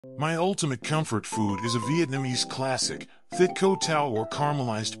My ultimate comfort food is a Vietnamese classic, thit co tao or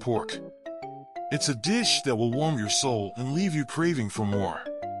caramelized pork. It's a dish that will warm your soul and leave you craving for more.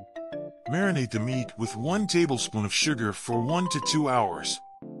 Marinate the meat with 1 tablespoon of sugar for 1 to 2 hours.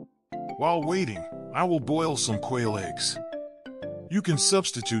 While waiting, I will boil some quail eggs. You can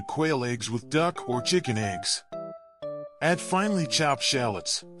substitute quail eggs with duck or chicken eggs. Add finely chopped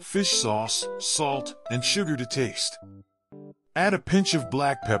shallots, fish sauce, salt, and sugar to taste. Add a pinch of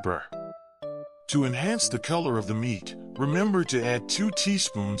black pepper. To enhance the color of the meat, remember to add 2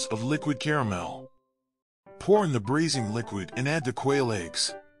 teaspoons of liquid caramel. Pour in the braising liquid and add the quail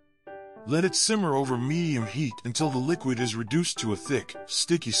eggs. Let it simmer over medium heat until the liquid is reduced to a thick,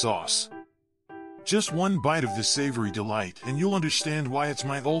 sticky sauce. Just 1 bite of this savory delight and you'll understand why it's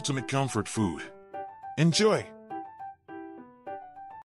my ultimate comfort food. Enjoy!